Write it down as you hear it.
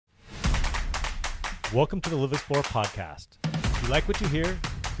Welcome to the Live Explore podcast. If you like what you hear,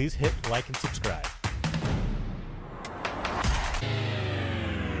 please hit like and subscribe.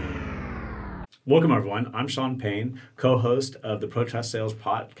 Welcome, everyone. I'm Sean Payne, co-host of the Protest Sales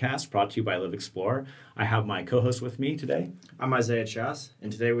podcast brought to you by Live Explore. I have my co-host with me today. I'm Isaiah Chas,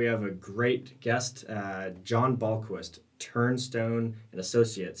 and today we have a great guest, John Balquist, Turnstone and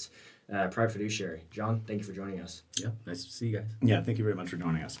Associates, private fiduciary. John, thank you for joining us. Yeah, nice to see you guys. Yeah, thank you very much for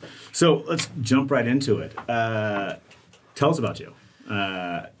joining us. So let's jump right into it. Tell us about you.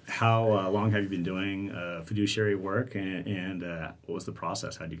 How long have you been doing fiduciary work, and what was the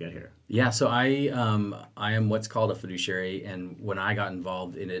process? How did you get here? Yeah, so I am what's called a fiduciary, and when I got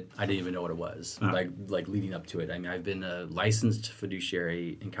involved in it, I didn't even know what it was. Like leading up to it, I mean, I've been a licensed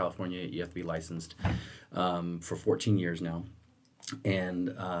fiduciary in California. You have to be licensed for 14 years now,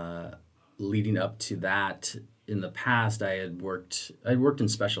 and leading up to that, in the past, I'd worked in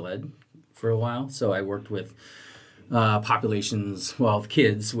special ed for a while. So I worked with populations,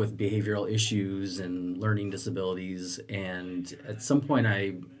 kids with behavioral issues and learning disabilities. And at some point,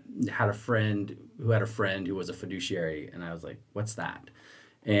 I had a friend who was a fiduciary, and I was like, "What's that?"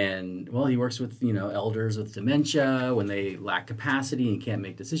 And he works with elders with dementia when they lack capacity and can't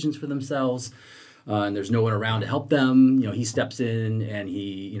make decisions for themselves, and there's no one around to help them. He steps in and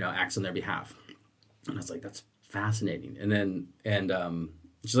he acts on their behalf. And I was like, "That's fascinating." And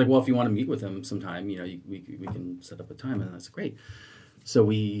she's like, "Well, if you want to meet with him sometime, we can set up a time." And that's great. So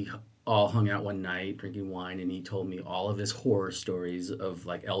we all hung out one night drinking wine, and he told me all of his horror stories of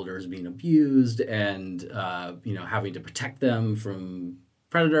like elders being abused and having to protect them from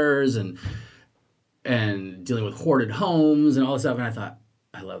predators and dealing with hoarded homes and all this stuff. And I thought,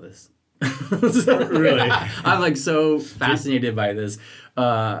 I love this. Really? I'm like so fascinated by this.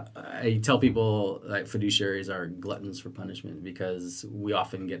 I tell people like fiduciaries are gluttons for punishment because we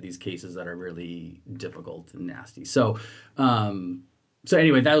often get these cases that are really difficult and nasty. So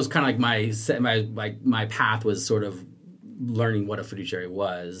anyway, that was kind of like my path was sort of learning what a fiduciary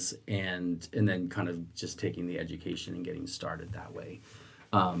was and then kind of just taking the education and getting started that way.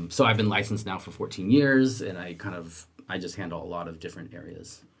 So I've been licensed now for 14 years, and I just handle a lot of different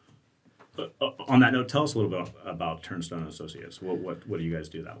areas. On that note, tell us a little bit about Turnstone Associates. What do you guys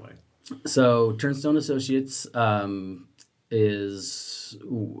do that way? So Turnstone Associates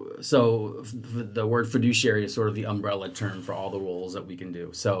the word fiduciary is sort of the umbrella term for all the roles that we can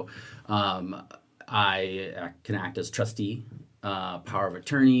do. So I can act as trustee, power of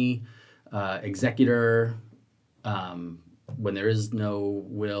attorney, executor. When there is no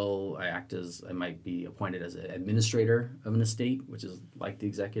will, I might be appointed as an administrator of an estate, which is like the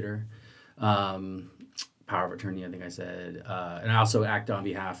executor. Power of attorney, I think I said. And I also act on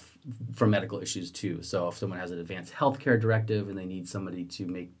behalf for medical issues too. So if someone has an advanced healthcare directive and they need somebody to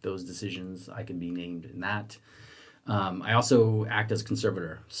make those decisions, I can be named in that. I also act as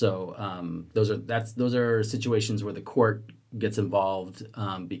conservator. So those are situations where the court gets involved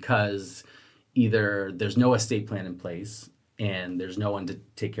because either there's no estate plan in place and there's no one to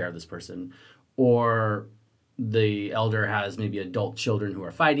take care of this person, or the elder has maybe adult children who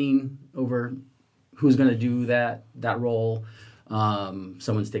are fighting over who's going to do that role.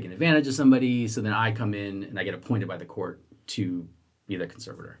 Someone's taking advantage of somebody, so then I come in and I get appointed by the court to be the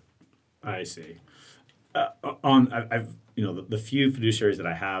conservator. I see. The few fiduciaries that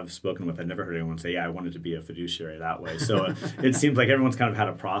I have spoken with, I've never heard anyone say, "Yeah, I wanted to be a fiduciary that way." So it seems like everyone's kind of had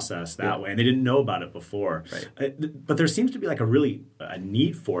a process that way, and they didn't know about it before. Right. But there seems to be like a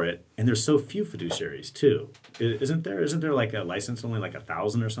need for it, and there's so few fiduciaries too. Isn't there? Isn't there like a license only like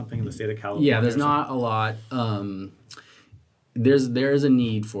 1,000 or something in the state of California? Yeah, there's not a lot. There's a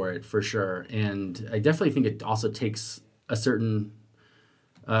need for it for sure, and I definitely think it also takes a certain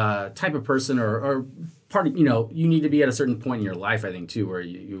type of person or part of, you need to be at a certain point in your life, I think, too, where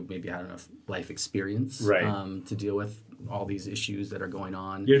you maybe had enough life experience to deal with all these issues that are going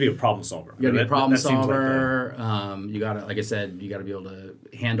on. You got to be a problem solver. You got to be a problem solver. You got to, like I said, you got to be able to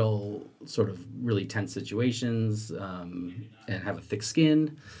handle sort of really tense situations and have a thick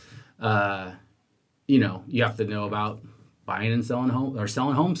skin. You have to know about buying and selling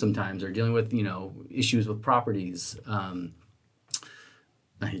homes sometimes, or dealing with, issues with properties.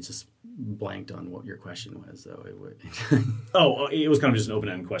 I just blanked on what your question was, though. It was kind of just an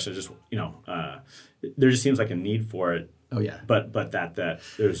open-ended question. Just there just seems like a need for it. Oh yeah. But that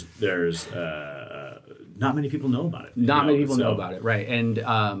there's not many people know about it. Not many people know about it, right? And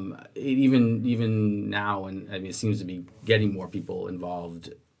even now, and I mean, it seems to be getting more people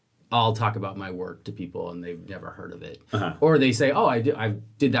involved I'll talk about my work to people and they've never heard of it. Or they say, oh, I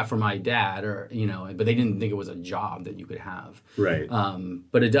did that for my dad, or, but they didn't think it was a job that you could have. Right.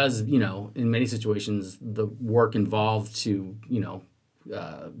 But it does, in many situations, the work involved to,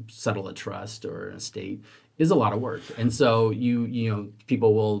 settle a trust or an estate is a lot of work. And so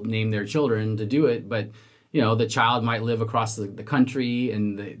people will name their children to do it, but the child might live across the country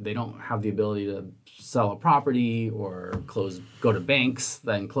and they don't have the ability to sell a property or go to banks,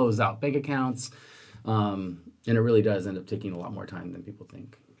 then close out bank accounts. And it really does end up taking a lot more time than people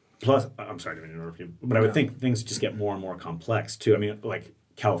think. Plus, I'm sorry to interrupt you, but I would think things just get more and more complex too. I mean, like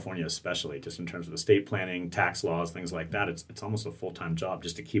California especially, just in terms of estate planning, tax laws, things like that, it's almost a full-time job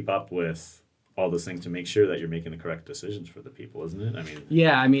just to keep up with all those things to make sure that you're making the correct decisions for the people, isn't it?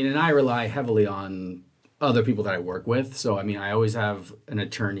 And I rely heavily on other people that I work with. So, I always have an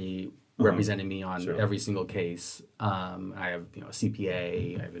attorney representing me on every single case. I have a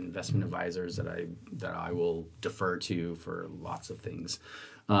CPA, I have investment advisors that I will defer to for lots of things.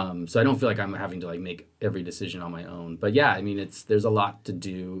 So I don't feel like I'm having to make every decision on my own. But yeah, there's a lot to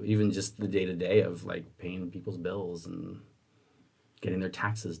do, even just the day-to-day of paying people's bills and getting their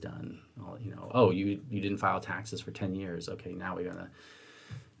taxes done. You didn't file taxes for 10 years. Okay, now we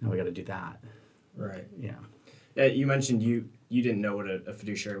gotta do that. Right. Yeah. Yeah, you mentioned you didn't know what a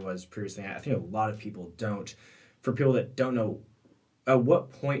fiduciary was previously. I think a lot of people don't. For people that don't know, at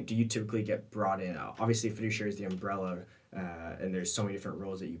what point do you typically get brought in? Obviously, fiduciary is the umbrella, and there's so many different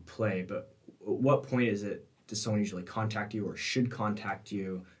roles that you play. But at what point does someone usually contact you or should contact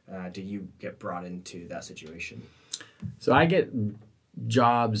you? Do you get brought into that situation? So I get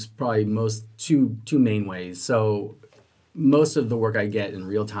jobs probably two main ways. So most of the work I get in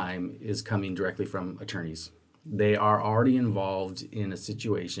real time is coming directly from attorneys. They are already involved in a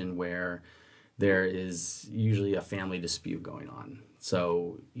situation where there is usually a family dispute going on.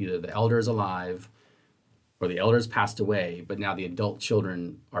 So either the elder is alive or the elder's passed away, but now the adult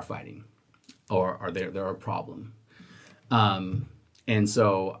children are fighting or they're a problem. And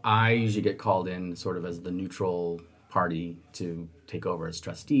so I usually get called in sort of as the neutral party to take over as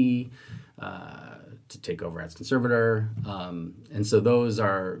trustee, to take over as conservator. And so those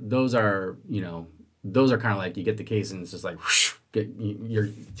are kind of like you get the case and it's just like whoosh,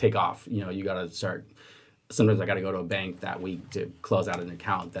 you take off. You got to start. Sometimes I got to go to a bank that week to close out an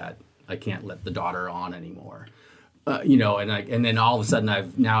account that I can't let the daughter on anymore. And then all of a sudden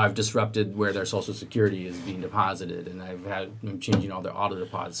I've disrupted where their Social Security is being deposited, and I'm changing all their auto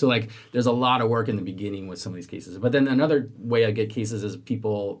deposits. So there's a lot of work in the beginning with some of these cases. But then another way I get cases is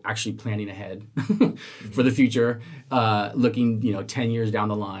people actually planning ahead for the future, looking 10 years down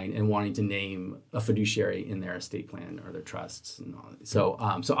the line and wanting to name a fiduciary in their estate plan or their trusts and all that. So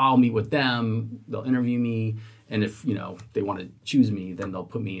I'll meet with them. They'll interview me, and if they want to choose me, then they'll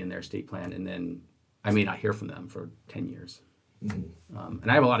put me in their estate plan, and then I may not hear from them for 10 years. And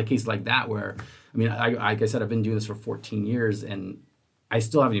I have a lot of cases like that where, like I said, I've been doing this for 14 years and I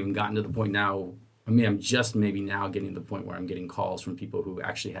still haven't even gotten to the point now. I'm just maybe now getting to the point where I'm getting calls from people who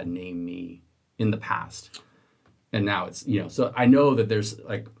actually had named me in the past. And now it's, so I know that there's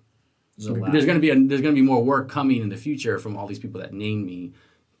going to be more work coming in the future from all these people that named me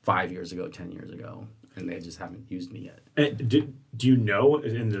 5 years ago, 10 years ago. And they just haven't used me yet. Do you know,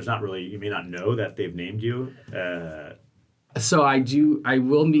 and there's not really, you may not know that they've named you? So I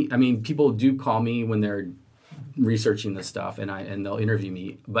will meet, people do call me when they're researching this stuff and they'll interview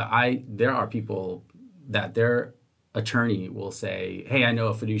me. But there are people that their attorney will say, hey, I know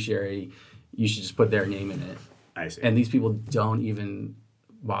a fiduciary, you should just put their name in it. I see. And these people don't even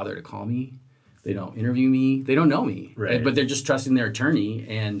bother to call me. They don't interview me. They don't know me. Right. But they're just trusting their attorney,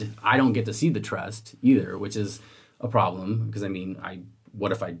 and I don't get to see the trust either, which is a problem because,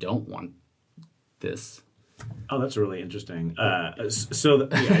 what if I don't want this? Oh, that's really interesting. You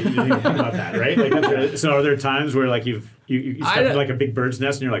didn't even think about that, right? So are there times where you step into a big bird's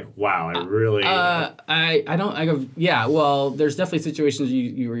nest and you're like, wow, I really... well, there's definitely situations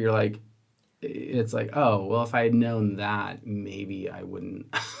where you're like, it's like, oh, well, if I had known that, maybe I wouldn't.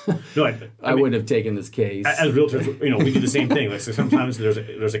 I wouldn't have taken this case. As realtors, we do the same thing. So sometimes there's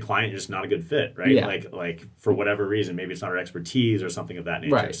a client you're just not a good fit, right? Yeah. Like for whatever reason, maybe it's not our expertise or something of that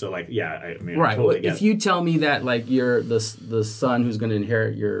nature. Right. So right. I totally get if you tell me that you're the son who's going to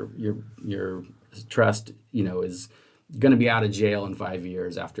inherit your trust, is going to be out of jail in 5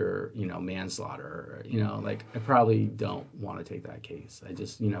 years after manslaughter, I probably don't want to take that case. I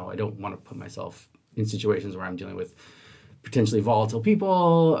just I don't want to put myself in situations where I'm dealing with potentially volatile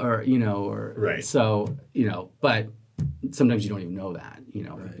people or right. So but sometimes you don't even know that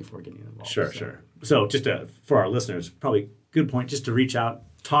right. before getting involved. Sure. So just for our listeners, probably good point just to reach out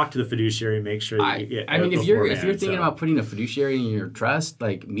talk to the fiduciary, make sure that you get if you're thinking about putting a fiduciary in your trust,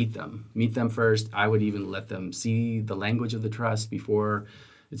 like meet them first. I would even let them see the language of the trust before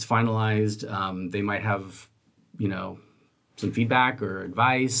it's finalized. They might have, some feedback or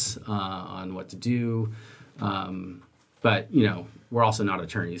advice on what to do. But we're also not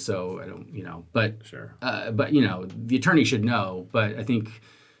attorneys, so I don't, but sure. But the attorney should know. But I think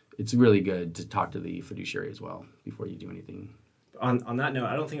it's really good to talk to the fiduciary as well before you do anything. On that note,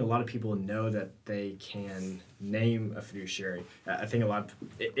 I don't think a lot of people know that they can name a fiduciary. I think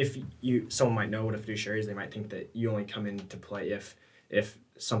someone might know what a fiduciary is, they might think that you only come into play if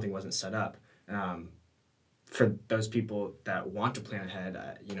something wasn't set up. For those people that want to plan ahead,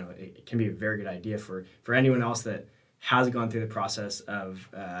 it can be a very good idea for anyone else that has gone through the process of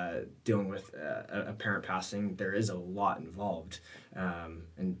dealing with a parent passing. There is a lot involved,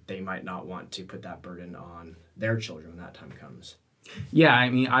 and they might not want to put that burden on their children when that time comes. Yeah,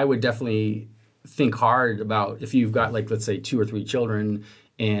 I would definitely think hard about if you've got, like, let's say 2 or 3 children,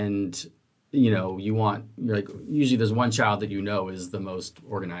 and usually there's one child that is the most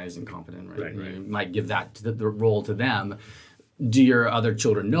organized and competent, right? Right. You might give that the role to them. Do your other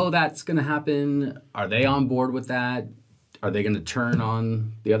children know that's going to happen? Are they on board with that? Are they going to turn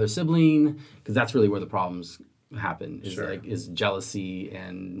on the other sibling? Because that's really where the problems happen. Is jealousy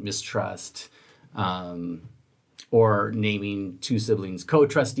and mistrust. Or naming 2 siblings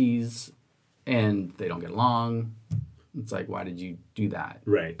co-trustees and they don't get along. It's like, why did you do that?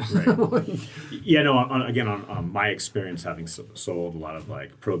 Right. Yeah, no, on my experience having sold a lot of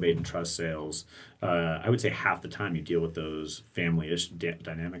like probate and trust sales, I would say half the time you deal with those family-ish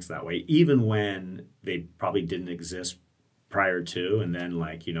dynamics that way, even when they probably didn't exist prior to, and then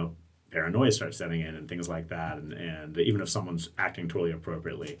paranoia starts setting in and things like that, and even if someone's acting totally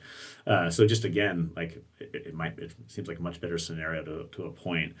appropriately. So just again, it seems like a much better scenario to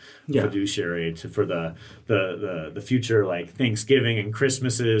appoint fiduciary for the future, like Thanksgiving and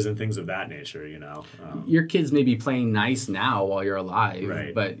Christmases and things of that nature. Your kids may be playing nice now while you're alive,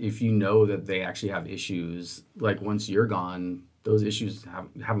 right. But if you know that they actually have issues, like once you're gone, those issues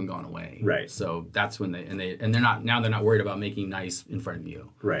haven't gone away. Right. So that's when they're not worried about making nice in front of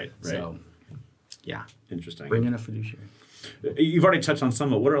you. Right. So, yeah. Interesting. Bring in a fiduciary. You've already touched on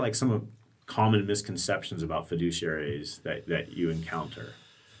some of what are some of common misconceptions about fiduciaries that you encounter?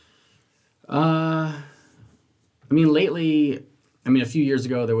 Lately, a few years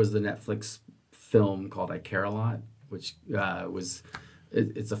ago there was the Netflix film called I Care a Lot, which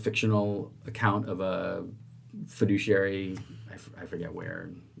it's a fictional account of a fiduciary, I forget where,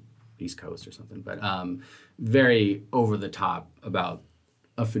 East Coast or something, but very over the top about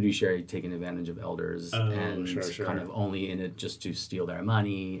a fiduciary taking advantage of elders sure. kind of only in it just to steal their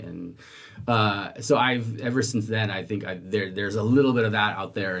money, and so I've ever since then I think there's a little bit of that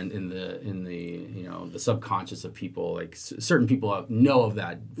out there in the subconscious of people. Like certain people know of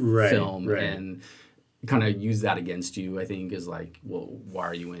that film and kind of use that against you. I think is like, well, why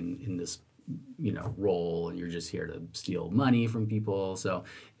are you in this role, and you're just here to steal money from people? So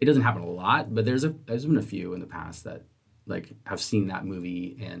it doesn't happen a lot, but there's been a few in the past that have seen that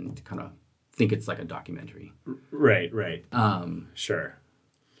movie and kind of think it's like a documentary. Right. Sure.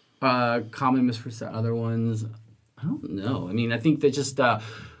 Common misperception, other ones, I don't know. I think that just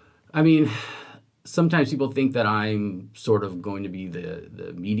sometimes people think that I'm sort of going to be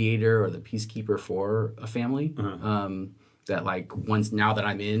the mediator or the peacekeeper for a family. Uh-huh. That once now that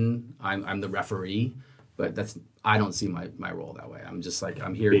I'm in, I'm the referee, but I don't see my role that way. I'm just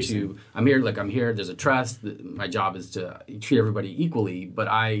I'm here. There's a trust. My job is to treat everybody equally, but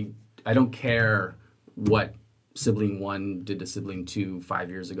I don't care what sibling 1 did to sibling 2 5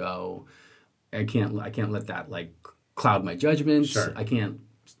 years ago. I can't let that cloud my judgment. Sure. I can't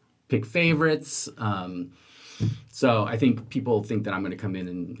pick favorites. So I think people think that I'm going to come in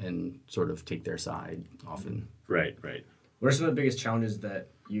and sort of take their side often. Right. What are some of the biggest challenges that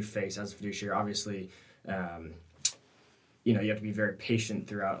you face as a fiduciary? Obviously, you have to be very patient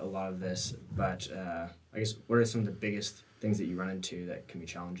throughout a lot of this, but I guess what are some of the biggest things that you run into that can be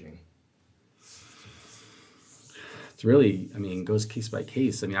challenging? It's really, it goes case by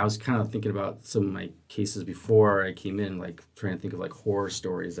case. I was kind of thinking about some of my cases before I came in, trying to think of horror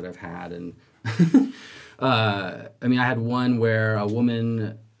stories that I've had. And I had one where a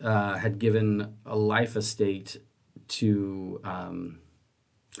woman had given a life estate to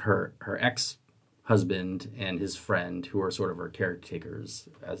her ex-husband and his friend, who were sort of her caretakers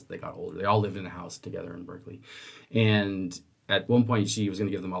as they got older. They all lived in a house together in Berkeley. And at one point, she was going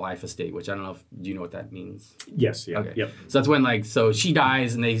to give them a life estate, which I don't know do you know what that means? Yes. Yeah. Okay. Yep. So that's when so she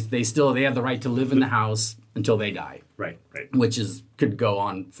dies, and they have the right to live in the house until they die. Right. Which could go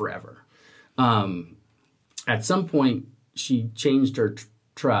on forever. At some point, she changed her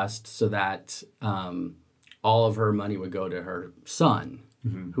trust so that all of her money would go to her son,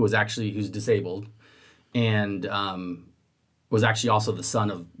 who's disabled, and was actually also the son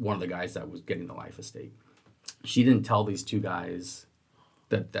of one of the guys that was getting the life estate. She didn't tell these two guys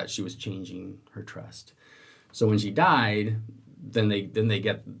that she was changing her trust. So when she died, then they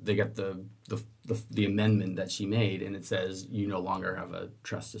get the amendment that she made, and it says you no longer have a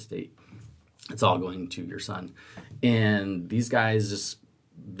trust estate. It's all going to your son. And these guys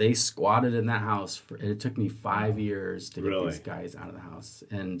they squatted in that house and it took me 5 years to get these guys out of the house.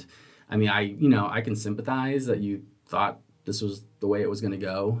 And I mean, I can sympathize that you thought this was the way it was going to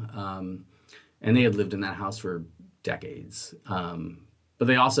go. And they had lived in that house for decades. But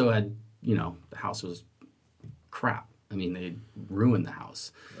they also had, the house was crap. I mean, they ruined the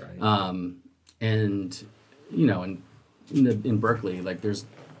house. Right. And, in Berkeley, like there's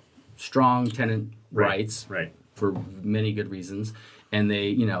strong tenant rights for many good reasons. And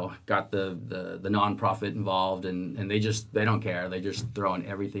they, got the nonprofit involved and they don't care. They just throwing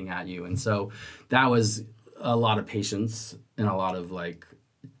everything at you. And so that was a lot of patience and a lot of like,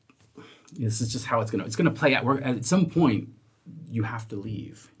 this is just how it's going to play out. At some point, you have to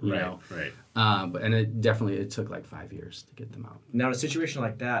leave, you know? Right. And it took like 5 years to get them out. Now, in a situation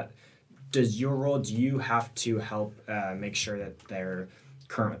like that, do you have to help make sure that their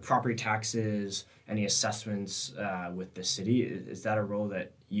current property taxes, any assessments with the city, is that a role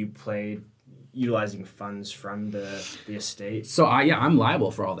that you played utilizing funds from the estate? So I'm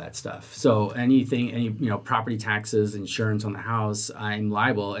liable for all that stuff. So any property taxes, insurance on the house, I'm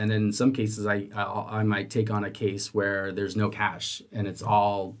liable. And then in some cases I might take on a case where there's no cash and it's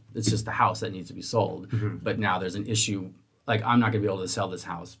just the house that needs to be sold. Mm-hmm. But now there's an issue, like I'm not gonna be able to sell this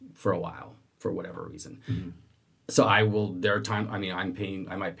house for a while for whatever reason. Mm-hmm. So I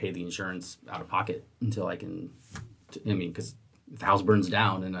might pay the insurance out of pocket until I can, because if the house burns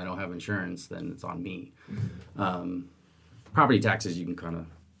down and I don't have insurance, then it's on me. Property taxes, you can kind of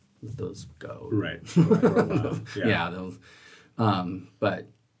let those go. Right. Yeah. Those. But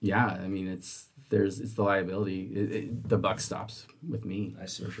yeah, I mean, it's the liability. The buck stops with me. I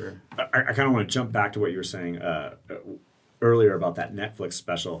see. For sure. I kind of want to jump back to what you were saying earlier about that Netflix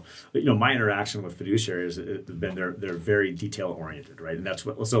special. My interaction with fiduciaries has been they're very detail oriented, right? And that's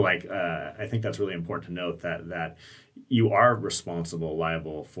what. So like I think that's really important to note that you are responsible,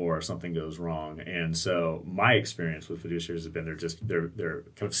 liable for something goes wrong. And so my experience with fiduciaries has been they're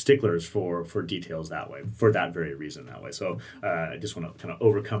kind of sticklers for details that way, for that very reason that way. So I just want to kind of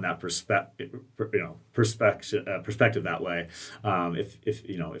overcome that perspective that way.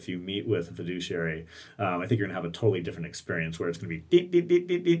 If you meet with a fiduciary, I think you're going to have a totally different experience where it's going to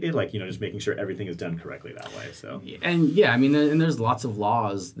be like just making sure everything is done correctly that way. So and there's lots of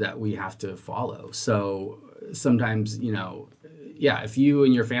laws that we have to follow. So sometimes, if you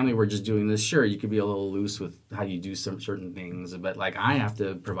and your family were just doing this, sure, you could be a little loose with how you do some certain things. But like I have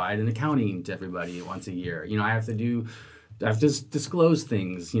to provide an accounting to everybody once a year. I have to disclose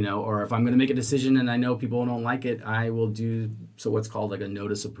things, or if I'm going to make a decision and I know people don't like it, I will do what's called like a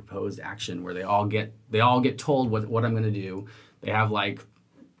notice of proposed action, where they all get told what I'm going to do. They have like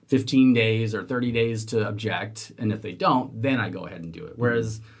 15 days or 30 days to object, and if they don't, then I go ahead and do it.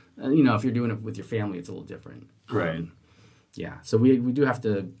 Whereas if you're doing it with your family, it's a little different. Right. So we do have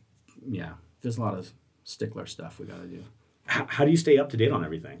to, there's a lot of stickler stuff we got to do. How do you stay up to date on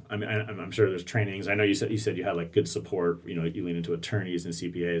everything? I mean, I'm sure there's trainings. I know you said you had like good support, you lean into attorneys and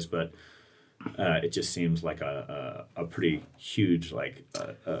CPAs, but it just seems like a pretty huge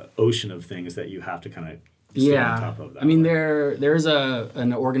ocean of things that you have to kind of stay on top of that. I mean, there's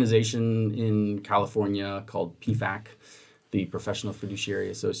an organization in California called PFAC, the Professional Fiduciary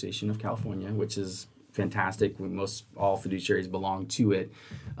Association of California, which is fantastic. All fiduciaries belong to it.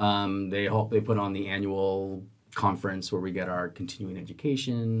 They put on the annual conference where we get our continuing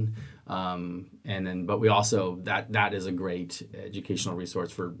education, but we also that is a great educational resource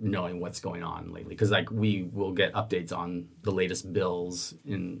for knowing what's going on lately, because we will get updates on the latest bills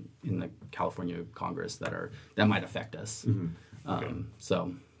in the California Congress that might affect us. Mm-hmm. Okay.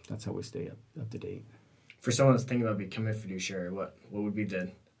 So that's how we stay up to date. For someone that's thinking about becoming a fiduciary, what would be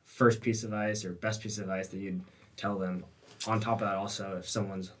the first piece of advice or best piece of advice that you'd tell them? On top of that, also, if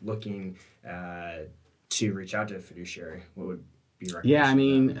someone's looking to reach out to a fiduciary, what would be your recommendation? Yeah, I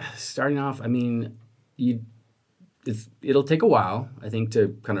mean, starting off, it'll take a while, I think,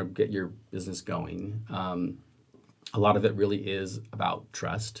 to kind of get your business going. A lot of it really is about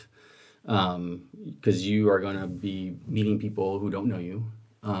trust, because you are going to be meeting people who don't know you,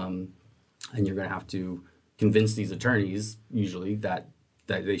 and you're going to have to convince these attorneys usually that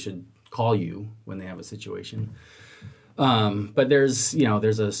they should call you when they have a situation. But there's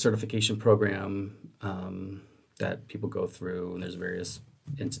a certification program that people go through, and there's various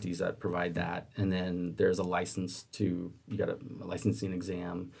entities that provide that. And then there's you got a licensing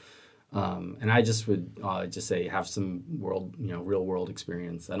exam. And I just would just say have some real world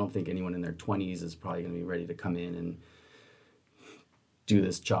experience. I don't think anyone in their 20s is probably going to be ready to come in and do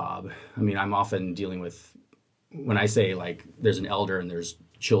this job. I mean, I'm often dealing with, when I say like there's an elder and there's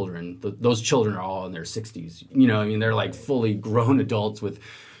children, those children are all in their 60s. I mean, they're like fully grown adults with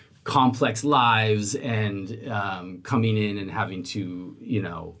complex lives and coming in and having to,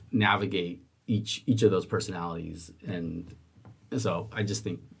 navigate each of those personalities. And so I just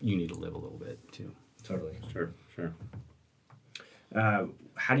think you need to live a little bit too. Totally. Sure.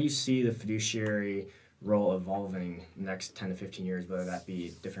 How do you see the fiduciary role evolving in the next 10 to 15 years, whether that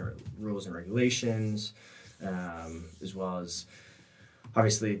be different rules and regulations, as well as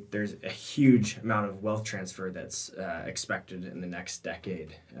obviously there's a huge amount of wealth transfer that's expected in the next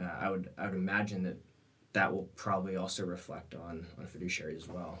decade. I would imagine that will probably also reflect on fiduciary as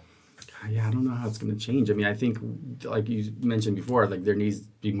well. Yeah, I don't know how it's going to change. I mean, I think, like you mentioned before, like there needs to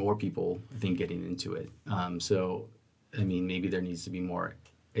be more people, I think, getting into it. So, I mean, maybe there needs to be more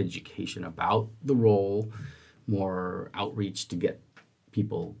education about the role, more outreach to get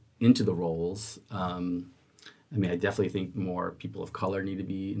people into the roles. I mean, I definitely think more people of color need to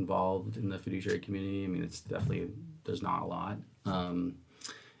be involved in the fiduciary community. I mean, there's not a lot. And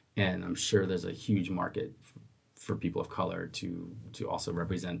I'm sure there's a huge market for people of color to also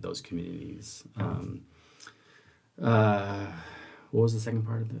represent those communities. What was the second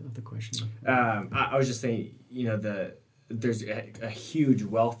part of the question? I was just saying, there's a huge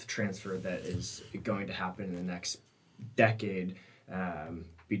wealth transfer that is going to happen in the next decade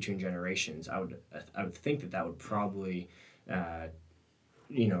between generations. I would think that would probably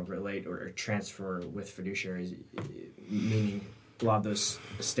relate or transfer with fiduciaries, meaning a lot of those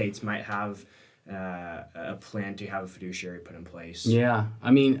states might have a plan to have a fiduciary put in place. Yeah,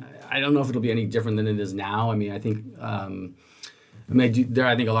 I mean, I don't know if it'll be any different than it is now. I mean, I think I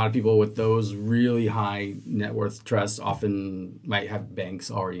think a lot of people with those really high net worth trusts often might have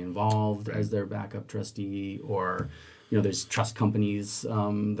banks already involved as their backup trustee, or there's trust companies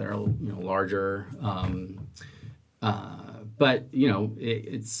that are larger. But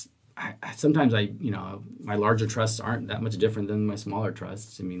sometimes my larger trusts aren't that much different than my smaller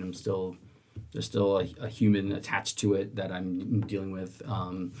trusts. I mean, there's still a human attached to it that I'm dealing with,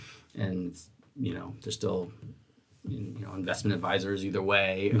 and there's still investment advisors either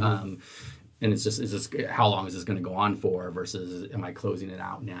way. Mm-hmm. And it's just how long is this going to go on for versus am I closing it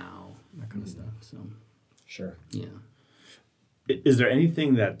out now, that kind of stuff. So sure. Yeah. Is there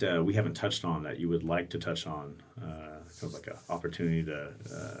anything that we haven't touched on that you would like to touch on? Kind of like an opportunity to.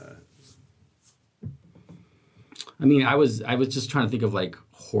 I mean, I was just trying to think of like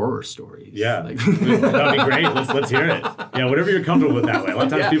horror stories. Yeah, that'd be great. Let's hear it. Yeah, whatever you're comfortable with that way. A lot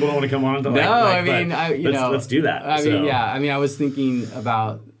of times people don't want to come on to let's do that. I was thinking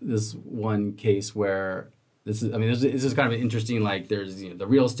about this one case where this is kind of an interesting, like there's the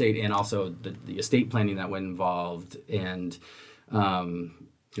real estate and also the estate planning that went involved, and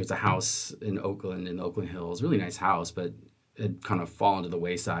there's a house in Oakland, in Oakland Hills, really nice house, but it had kind of fallen to the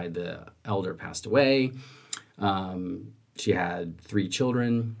wayside. The elder passed away. She had 3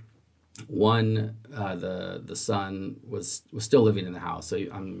 children. One, the son was still living in the house. So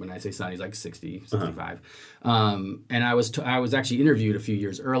when I say son, he's like 60, 65. And I was actually interviewed a few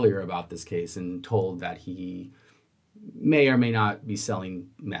years earlier about this case and told that he may or may not be selling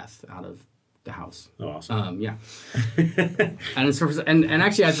meth out of the house. Oh, awesome. Yeah. and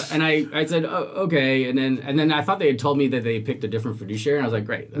actually I said, oh, okay, and then I thought they had told me that they picked a different fiduciary, and I was like,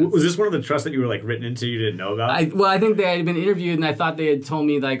 great. Was this one of the trusts that you were like written into you didn't know about? I think they had been interviewed, and I thought they had told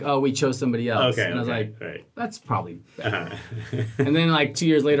me like, oh, we chose somebody else. Okay. And I was like, right. That's probably better. And then like 2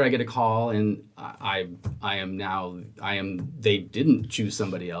 years later, I get a call, and they didn't choose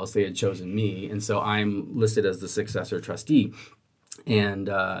somebody else. They had chosen me, and so I'm listed as the successor trustee. And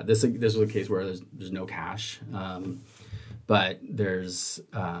this was a case where there's no cash, but there's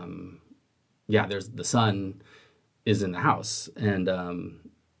the son is in the house, and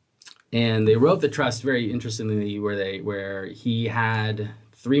they wrote the trust very interestingly where he had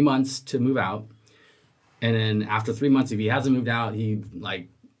 3 months to move out, and then after 3 months, if he hasn't moved out, he like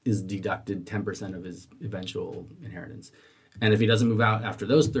is deducted 10% of his eventual inheritance, and if he doesn't move out after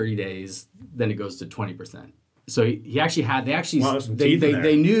those 30 days, then it goes to 20%. So they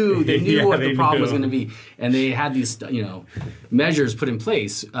knew what the problem was going to be, and they had these measures put in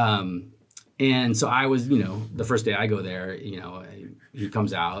place, and And so I was, the first day I go there, he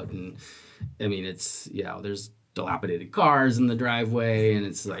comes out, and I mean, it's, there's dilapidated cars in the driveway, and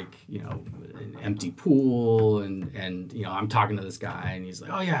it's like, an empty pool, and I'm talking to this guy, and he's like,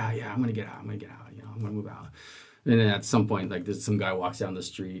 oh yeah, I'm gonna get out, I'm gonna move out. And then at some point, like, there's some guy walks down the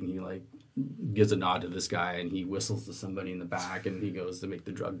street, and he like gives a nod to this guy, and he whistles to somebody in the back, and he goes to make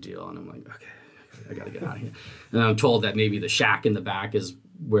the drug deal, and I'm like, okay, I gotta get out of here. And I'm told that maybe the shack in the back is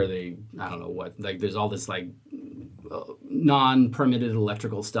where I don't know what, like, there's all this like non-permitted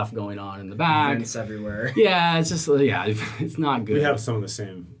electrical stuff going on in the back. Vents everywhere. Yeah, it's just, it's not good. We have some of the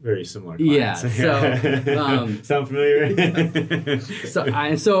same, very similar clients. Yeah, so... Sound familiar?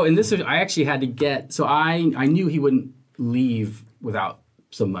 so in this, I actually had to get... So I knew he wouldn't leave without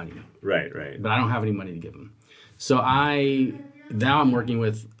some money. Right. But I don't have any money to give him. So now I'm working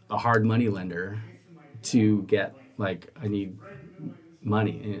with a hard money lender to get, like, I need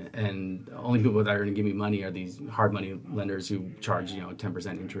money, and the only people that are going to give me money are these hard money lenders who charge 10%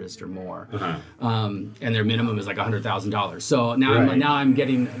 interest or more, and their minimum is like $100,000. So now I'm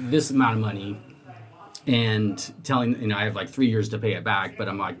getting this amount of money, and telling I have like 3 years to pay it back, but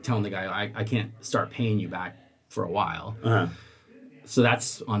I'm like telling the guy I can't start paying you back for a while. So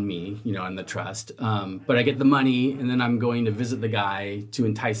that's on me, and the trust. But I get the money, and then I'm going to visit the guy to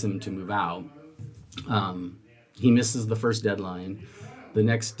entice him to move out. He misses the first deadline. The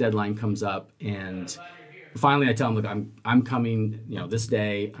next deadline comes up, and finally I tell him, look, I'm coming, this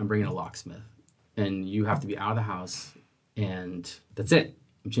day. I'm bringing a locksmith, and you have to be out of the house, and that's it.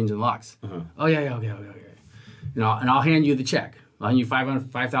 I'm changing the locks. Oh yeah, okay. And I'll hand you the check. I'll hand you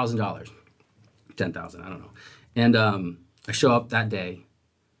 $5,000, $10,000, I don't know. And I show up that day,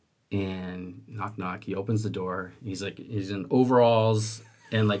 and knock. He opens the door. He's in overalls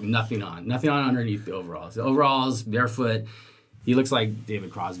and like nothing on underneath the overalls. The overalls, barefoot. He looks like David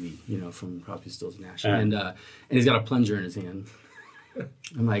Crosby, from Crosby, Stills, Nash, and he's got a plunger in his hand.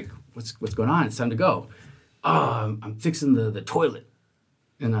 I'm like, what's going on? It's time to go. Oh, I'm fixing the toilet,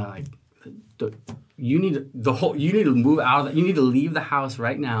 and I'm like, you need to move out of that. You need to leave the house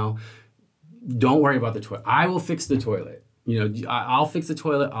right now. Don't worry about the toilet. I will fix the toilet. I'll fix the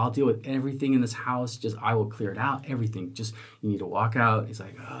toilet. I'll deal with everything in this house. I will clear it out. Everything. Just, you need to walk out. He's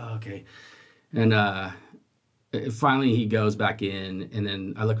like, oh, okay. And finally he goes back in, and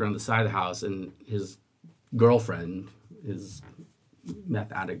then I look around the side of the house, and his girlfriend, his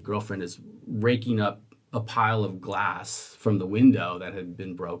meth addict girlfriend, is raking up a pile of glass from the window that had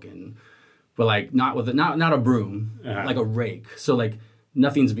been broken, but like not a broom, like a rake. So like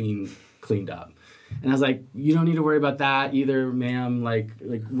nothing's being cleaned up. And I was like, you don't need to worry about that either, ma'am. Like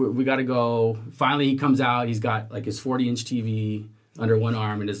we got to go. Finally, he comes out. He's got like his 40-inch TV under one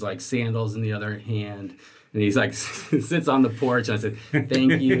arm and his like sandals in the other hand. And he's like sits on the porch. And I said,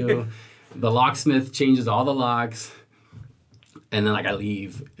 thank you. The locksmith changes all the locks. And then like I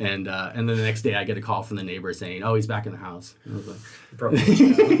leave. And then the next day I get a call from the neighbor saying, oh, he's back in the house. And I was like,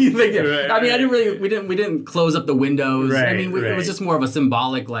 we didn't close up the windows. Right, I mean, it was just more of a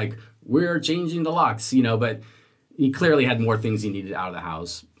symbolic, like, we're changing the locks, but he clearly had more things he needed out of the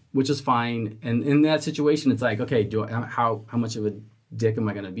house, which is fine. And in that situation, it's like, okay, how much of a dick am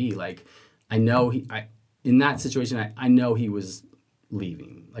I going to be? Like, I know in that situation, I know he was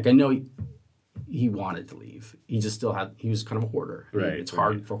leaving. Like, I know he wanted to leave. He just he was kind of a hoarder. Right. It's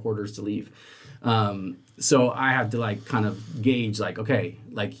hard for hoarders to leave. So I have to like kind of gauge like, okay,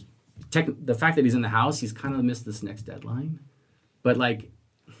 like the fact that he's in the house, he's kind of missed this next deadline. But like,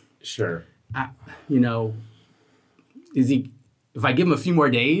 sure. Is he, if I give him a few more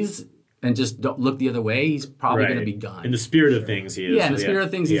days and just don't look the other way, he's probably going to be gone. In the spirit of things, he is. Yeah, in the spirit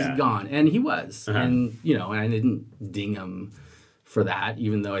of things, he's gone. And he was. And, and I didn't ding him for that,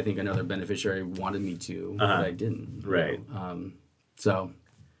 even though I think another beneficiary wanted me to, but I didn't. Right. So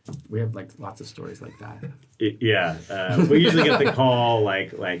we have like lots of stories like that. We usually get the call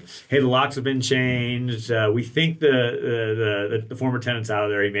like, hey, the locks have been changed. We think the former tenant's out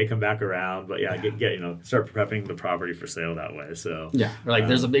of there. He may come back around, but start prepping the property for sale that way. So or like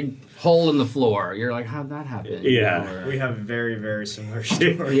there's a big hole in the floor. You're like, how'd that happen? Yeah, we have very, very similar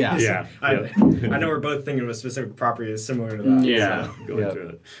stories. I know we're both thinking of a specific property that's similar to that. Yeah, so. Going through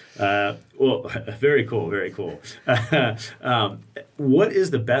it. Well, very cool, very cool. What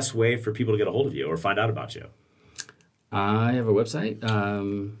is the best way for people to get a hold of you or find out about you? I have a website,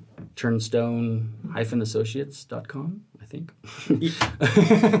 turnstone-associates.com, I think.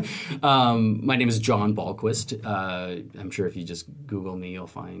 My name is John Balquist. I'm sure if you just Google me, you'll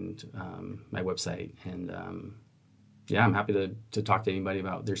find my website. And I'm happy to talk to anybody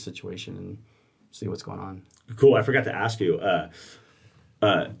about their situation and see what's going on. Cool. I forgot to ask you.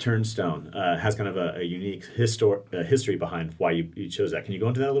 Turnstone has kind of a unique history behind why you chose that. Can you go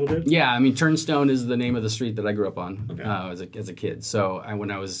into that a little bit? Yeah, I mean, Turnstone is the name of the street that I grew up on Okay. as a kid. So when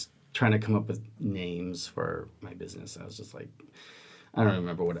I was trying to come up with names for my business, I was just like, I don't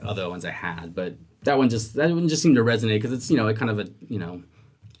remember what other ones I had, but that one just seemed to resonate because it's, it kind of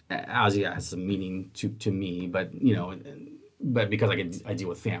obviously has some meaning to me, but but because I deal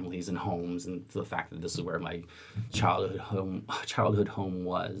with families and homes, and the fact that this is where my childhood home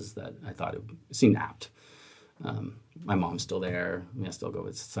was, that I thought it seemed apt. My mom's still there. I still go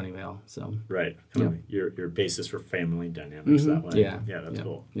with Sunnyvale. So right, your basis for family dynamics that way. That's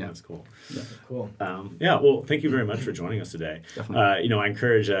cool. Yeah, that's cool. Yeah, cool. Well, thank you very much for joining us today. Definitely. I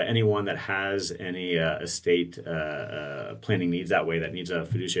encourage anyone that has any estate planning needs that way, that needs a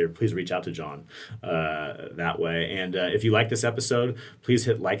fiduciary, please reach out to John that way. And if you like this episode, please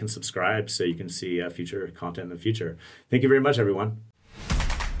hit like and subscribe so you can see future content in the future. Thank you very much, everyone.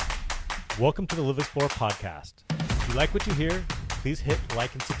 Welcome to the Live Explore podcast. If you like what you hear, please hit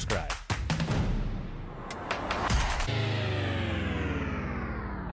like and subscribe.